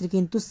যাওয়ার ক্ষেত্রে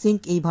কিন্তু সিঙ্ক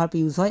এই ভার্ব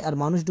ইউজ হয়, আর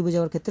মানুষ ডুবে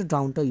যাওয়ার ক্ষেত্রে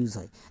ড্রাউনটা ইউজ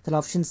হয়, তাহলে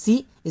option C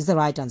is the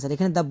right answer.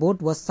 এখানে দ্য বোট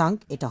ওয়াজ সাঙ্ক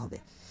এটা হবে।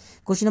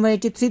 Question number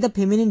 83. The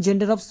feminine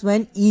gender of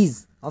swan is,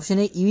 option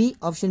A UE,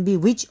 option B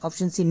which,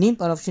 option C nymph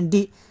R option D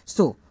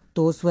so.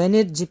 তো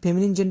সোয়ানের যে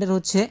feminine gender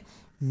হচ্ছে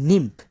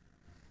nymph,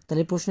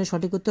 তাহলে প্রশ্নের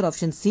সঠিক উত্তর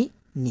option C,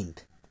 nymph.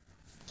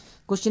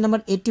 Question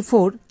number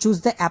 84,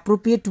 choose the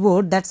appropriate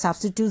word that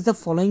substitutes the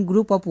following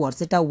group of words.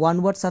 এটা one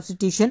word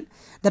substitution.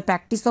 The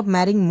practice of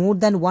marrying more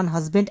than one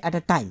husband at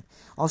a time.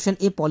 Option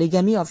A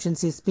polygamy, option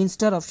C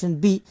spinster, option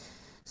B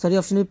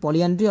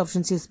polyandry,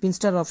 option C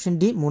spinster, option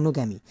D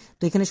monogamy.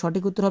 তো এখানে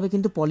সঠিক উত্তর হবে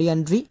কিন্তু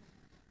polyandry,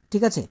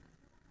 ঠিক আছে।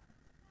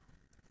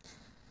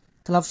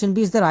 তাহলে option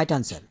B is the right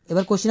answer.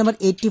 এবার question number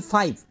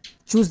 85,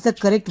 choose the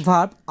correct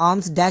verb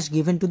arms dash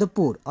given to the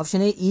poor.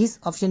 Option A is,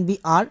 option B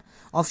R,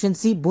 option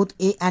C both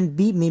A and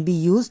B may be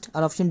used,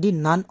 R option D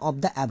none of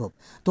the above.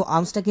 তো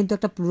আর্মসটা কিন্তু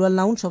একটা plural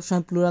noun,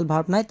 সবসময় plural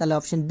verb নয়, তাহলে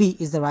option B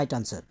is the right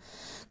answer.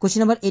 Question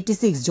number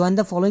 86, join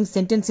the following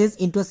sentences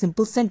into a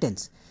simple sentence.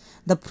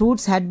 The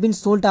fruits had been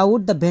sold out,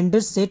 the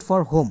vendors said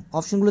for home.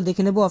 অপশনগুলো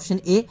দেখে নেব। Option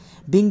A,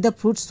 being the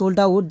fruits sold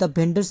out, the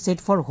vendors said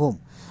for home.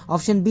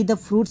 Option B, the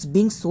fruits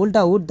being sold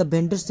out, the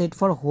vendors said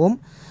for home.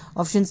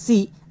 Option C,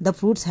 the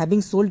fruits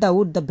having sold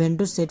out, the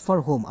vendors said for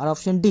home. R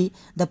option D,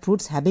 the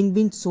fruits having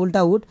been sold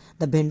out,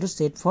 the vendors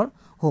said for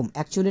home.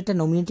 Actually এটা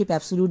nominative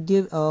absolute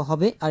দিয়ে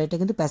হবে, আর এটা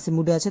কিন্তু passive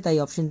mood এ আছে, তাই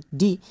option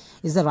D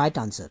is the right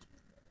answer.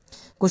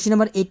 Question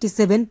number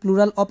 87,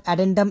 plural of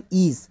addendum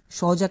is.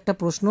 সহজ একটা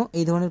প্রশ্ন,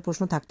 এই ধরনের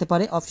প্রশ্ন থাকতে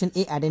পারে। Option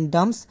A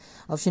অ্যাডেন্ডামস,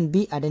 option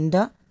B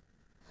অ্যাডেন্ডা,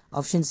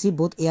 option C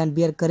both A and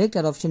B R correct,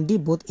 R option D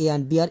both A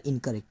and B R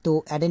incorrect. তো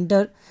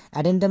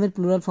অ্যাডেন্ডামের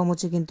plural form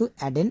হচ্ছে কিন্তু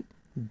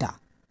অ্যাডেন্ডা,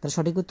 তার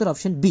সঠিক উত্তর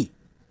option B.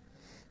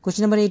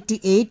 Question number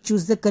 88,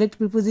 choose the correct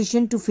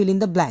preposition two fill in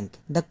the blank.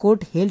 The court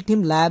held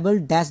him liable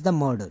dash the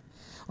murder.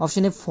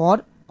 Option A for,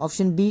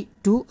 option B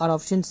two, R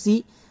option C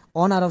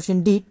on, R option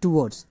D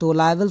towards. তো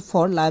liable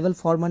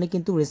for মানে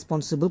কিন্তু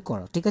responsible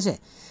করা, ঠিক আছে,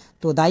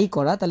 তো দায়ী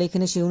করা, তাহলে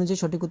এখানে সেই অনুযায়ী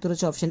সঠিক উত্তর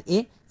হচ্ছে option A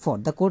for.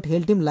 The court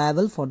held him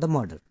liable for the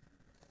murder.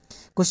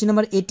 Question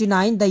number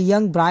 89, the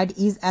young bride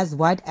is as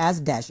white as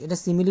dash. এটা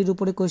সিমিলির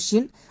উপরে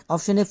question.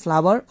 Option a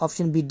flower,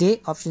 option B day,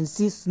 option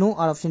C snow,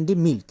 R option D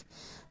milk.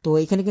 তো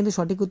এখানে কিন্তু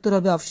সঠিক উত্তর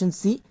হবে option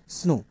C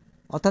snow,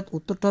 অর্থাৎ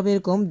উত্তরটা হবে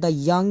এরকম, the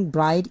young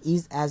bride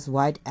is as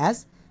white as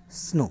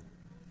snow.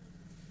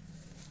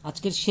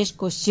 আজকের শেষ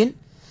কোশ্চেন,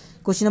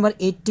 কোশ্চেন নাম্বার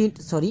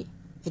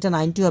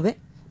 90 হবে।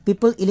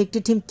 People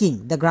elected him king,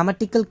 the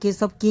grammatical case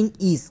of king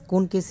is.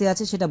 কোন কেসে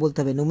আছে সেটা বলতে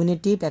হবে,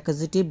 নমিনেটিভ,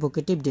 অ্যাকুজেটিভ,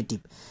 ভোকেটিভ, ডেটিভ।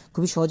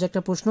 খুবই সহজ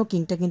একটা প্রশ্ন।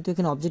 কিংটা কিন্তু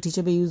এখানে অবজেক্ট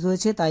হিসেবে ইউজ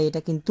হয়েছে, তাই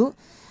এটা কিন্তু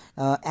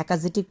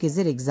অ্যাকুজেটিভ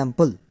কেসের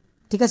এক্সাম্পল,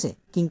 ঠিক আছে।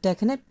 কিংটা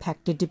এখানে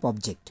ফ্যাক্টেটিভ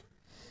অবজেক্ট।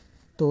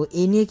 তো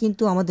এই নিয়ে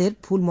কিন্তু আমাদের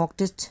ফুল মক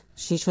টেস্ট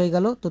শেষ হয়ে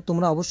গেল। তো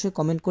তোমরা অবশ্যই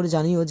কমেন্ট করে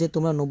জানিও যে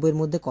তোমরা 90-এর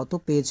মধ্যে কত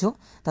পেয়েছো,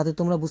 তাতে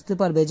তোমরা বুঝতে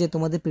পারবে যে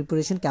তোমাদের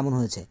প্রিপারেশন কেমন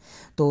হয়েছে।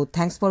 তো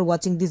thanks for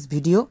watching this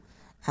video,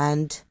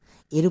 and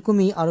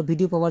এরকমই আরও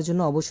ভিডিও পাওয়ার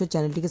জন্য অবশ্যই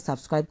চ্যানেলটিকে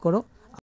সাবস্ক্রাইব করো।